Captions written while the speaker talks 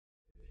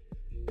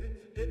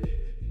Alright,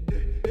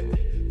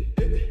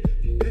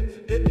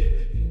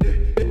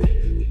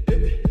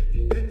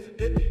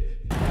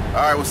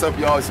 what's up,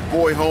 y'all? It's your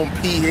boy Home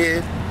P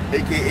here,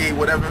 aka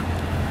whatever.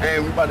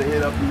 And we about to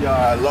hit up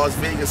the Las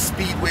Vegas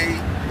Speedway.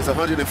 It's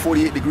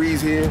 148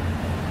 degrees here.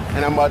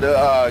 And I'm about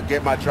to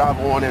get my drive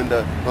on in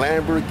the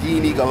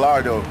Lamborghini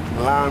Gallardo,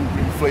 lime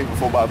green flavor,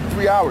 for about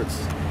 3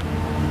 hours.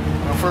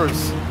 But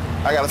first,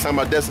 I gotta sign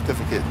my death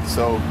certificate.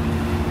 So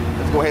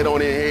let's go ahead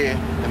on in here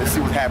and let's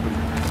see what's happening.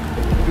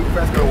 Do the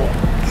fast car walk.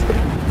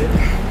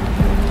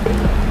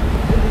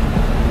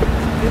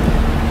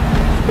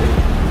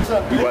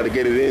 We about to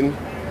get it in.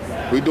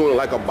 We're doing it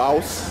like a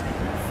boss.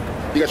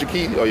 You got your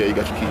key? Oh yeah, you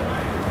got your key.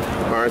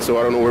 All right, so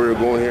I don't know where we're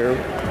going here.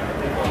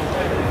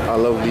 I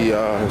love the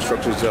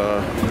instructions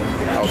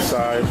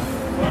outside.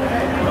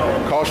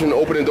 Caution,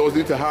 opening doors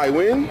due to high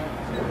wind.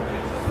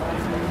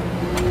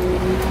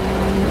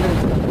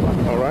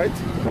 All right.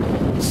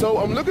 So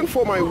I'm looking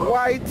for my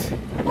white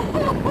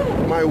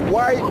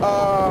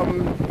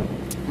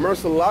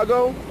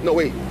Murcielago. No,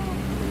 wait,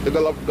 the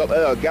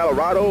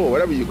Gallardo or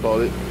whatever you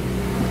call it.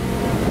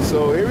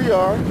 So here we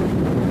are.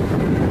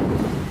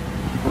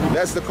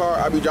 That's the car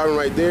I'll be driving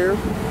right there.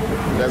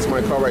 That's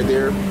my car right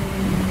there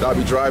that I'll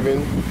be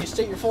driving. Can you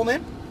state your full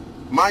name?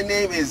 My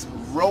name is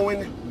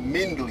Rowan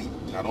Mingley.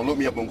 Now don't look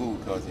me up on Google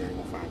because you ain't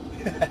gonna find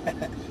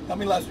me. How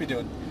many laps are we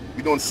doing?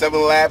 We're doing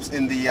 7 laps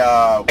in the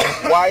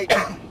white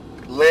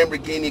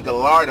Lamborghini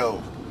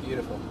Gallardo.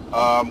 Beautiful.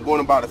 I'm going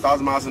about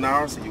 1,000 miles an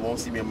hour, so you won't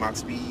see me at Mach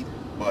speed,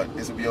 but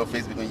this will be on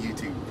Facebook and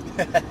YouTube.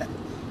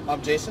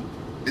 I'm Jason.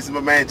 This is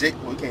my man Jake.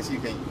 Well, you can't see you,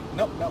 can you?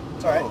 Nope,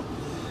 it's all right. Oh.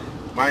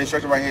 My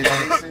instructor right here is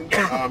Jason.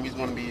 He's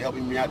going to be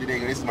helping me out today.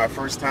 This is my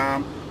first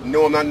time.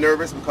 No, I'm not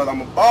nervous because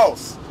I'm a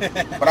boss.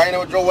 But I ain't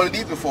never drove one of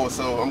these before,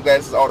 so I'm glad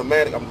this is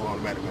automatic. I'm doing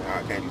automatic, man.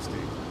 I can't use stick.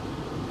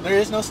 There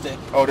is no stick.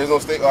 Oh, there's no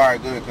stick? All right,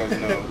 good, because,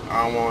 you know,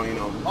 I don't want, you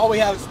know. All we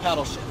have is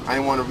paddle shift. I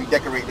didn't want to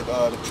redecorate the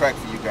track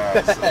for you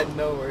guys. So.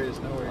 No worries,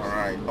 no worries. All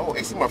right. Oh,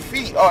 you see my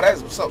feet. Oh,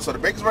 that's what's up. So the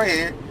brake is right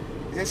here.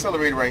 The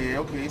accelerator right here.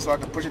 Okay, so I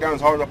can push it down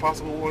as hard as I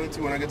possibly wanted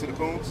to when I get to the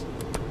cones.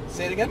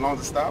 Say it again? As long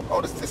as it stops.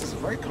 Oh, this is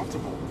very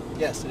comfortable.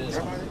 Yes, it is.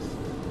 Can I buy this?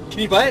 Can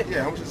you buy it?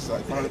 Yeah, how much is this?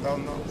 Like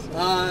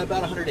 $500,000?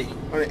 About 180.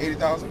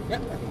 180,000? Yeah. I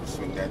can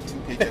swing that 2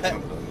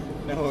 paychecks.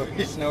 No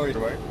worries, no worries.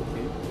 Right?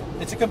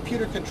 It's a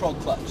computer-controlled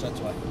clutch, that's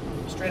why.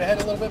 Straight ahead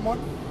a little bit more.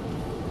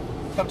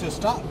 Come to a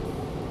stop.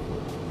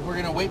 We're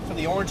going to wait for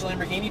the orange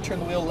Lamborghini, turn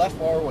the wheel left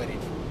while we're waiting.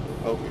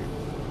 Okay.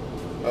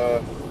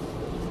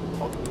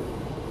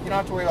 You don't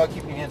have to worry about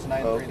keeping your hands in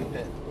either in the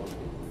pit.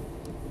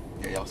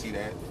 Yeah, y'all see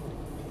that?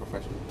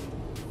 Professional.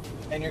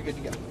 And you're good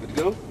to go. Good to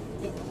go?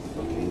 Yep.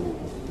 Okay.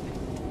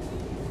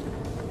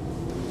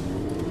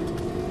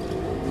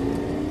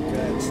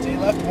 Good. Stay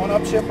left, one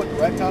upshift with the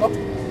right pedal.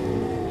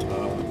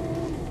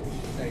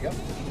 There you go.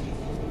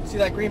 See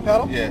that green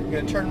pedal? Yeah. You're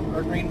going to turn,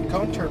 or green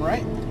cone, turn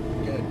right.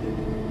 Good.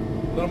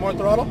 A little more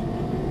throttle. A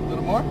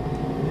little more.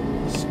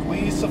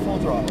 Squeeze the full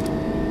throttle.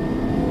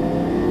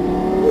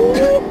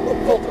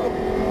 Full throttle.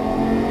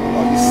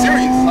 Are you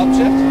serious?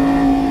 Upshift.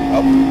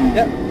 Up.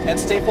 Yep. And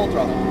stay full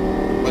throttle.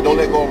 But don't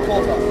let go of it.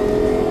 Full throttle.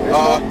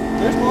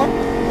 There's more.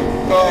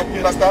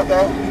 Can I stop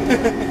now?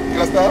 Can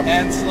I stop?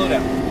 And slow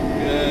down.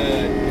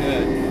 Good,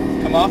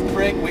 good. Come off the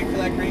brake, wait for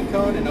that green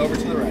cone, and over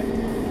to the right.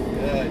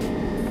 Good.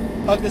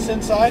 Hug this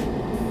inside.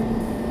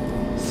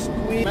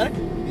 Squeeze.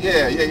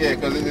 Yeah,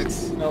 because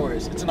it's... No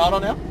worries. It's an auto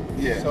now?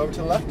 Yeah. So over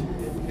to the left.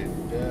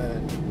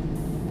 Good.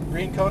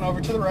 Green cone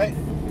over to the right.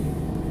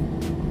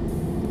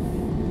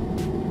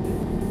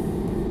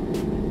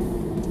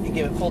 And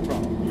give it full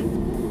throttle.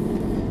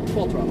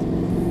 Full throttle.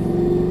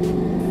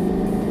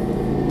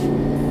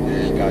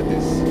 Yeah, you got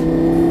this.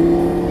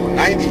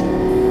 90.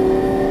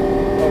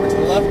 Over to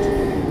the left.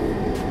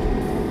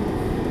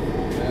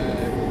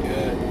 Good,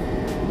 good.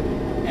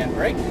 And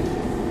brake.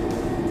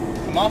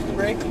 Come off the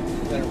brake.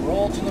 Let it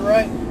roll to the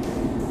right. A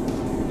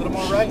little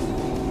more right.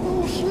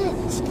 Oh,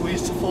 shit.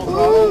 Squeeze to full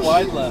throttle,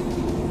 wide left.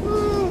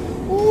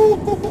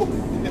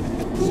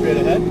 Straight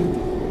ahead.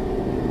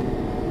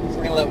 So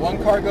we're going to let one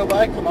car go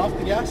by, come off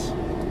the gas.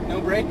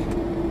 No brake.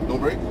 No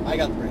brake? I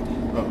got the brake.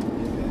 Oh,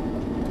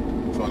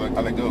 okay. So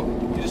I let go.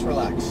 You just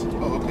relax.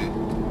 Oh, okay.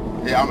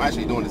 Yeah, I'm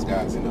actually doing this,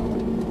 guys, you know.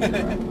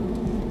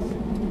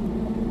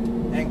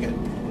 And good.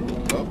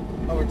 Oh.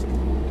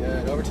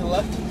 Over to the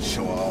left.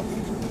 Show off.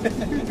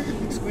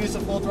 Squeeze the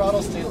full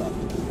throttle, stay left.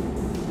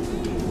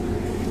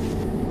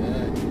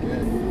 Good,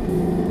 good.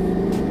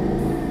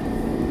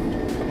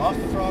 Come off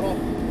the throttle,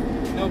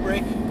 no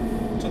brake,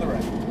 to the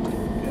right.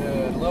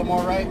 Good, a little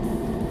more right.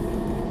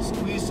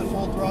 Squeeze the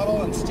full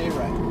throttle and stay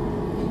right.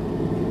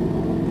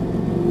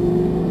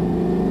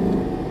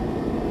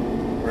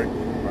 Brake.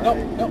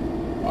 Right. Nope.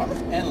 Off.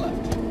 And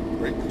left.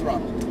 Brake.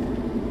 Throttle.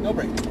 No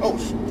brake. Oh,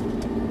 shoot.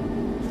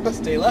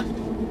 Stay left.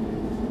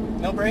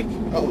 No brake.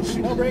 Oh,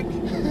 shoot. No brake.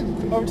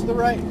 Over to the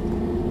right.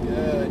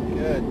 Good,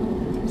 good.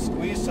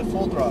 Squeeze to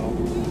full throttle.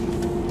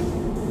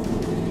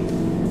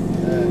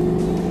 Good.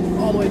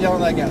 All the way down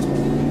with that gas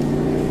pedal.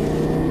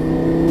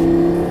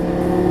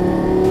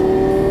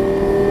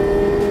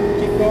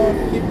 Keep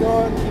going. Keep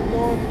going, keep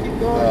going, keep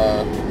going.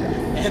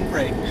 Yeah. And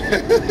brake.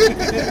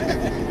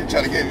 You're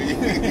trying to get me.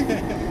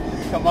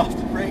 Come off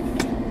the brake.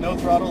 No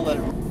throttle, let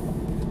it roll.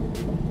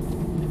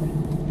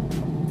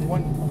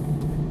 1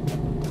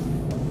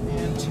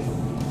 and 2.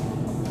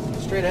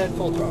 Straight ahead,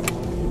 full throttle.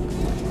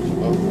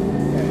 Oh.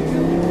 There you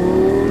go.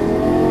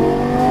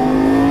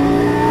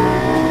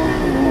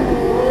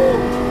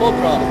 Full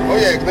throttle. Oh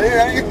yeah, man,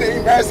 I ain't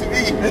embarrassing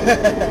me.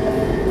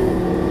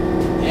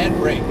 And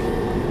brake.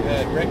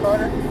 Good. Brake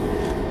harder.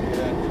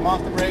 Good. Come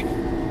off the brake.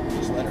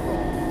 Just let it roll.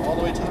 All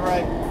the way to the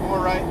right. More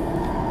right.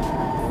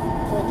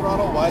 Full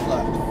throttle. Wide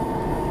left.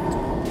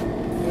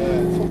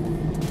 Good.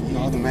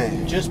 You're the man.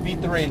 You just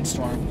beat the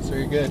rainstorm, so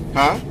you're good.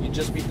 Huh? You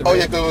just beat the Oh rain.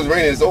 yeah, because it was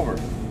raining. It's over.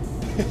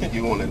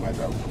 You won't let my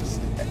driver.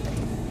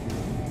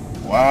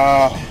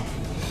 Wow.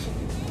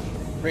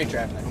 Great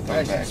track. I'm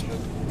coming back. It's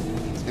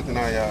good to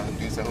know y'all do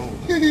this at home.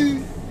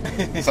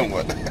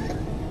 Somewhat.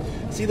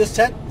 See this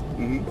tent?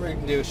 Mm-hmm. We're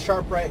going to do a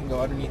sharp right and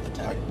go underneath the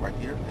tent. Right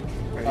here?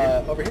 Right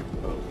here? Over here.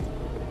 Oh.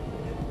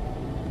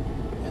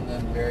 And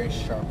then very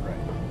sharp right.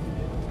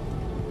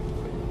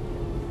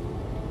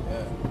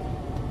 Good.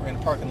 We're going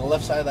to park on the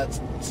left side of that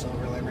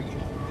silver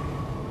Lamborghini.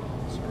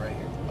 So right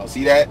here. Oh,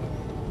 see that?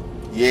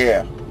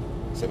 Yeah.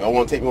 So if I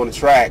want to take me on the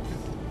track,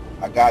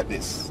 I got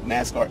this.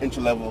 NASCAR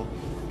entry level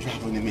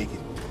driving to make it.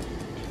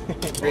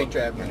 Great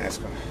drive, man.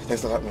 NASCAR.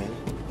 Thanks a lot, man.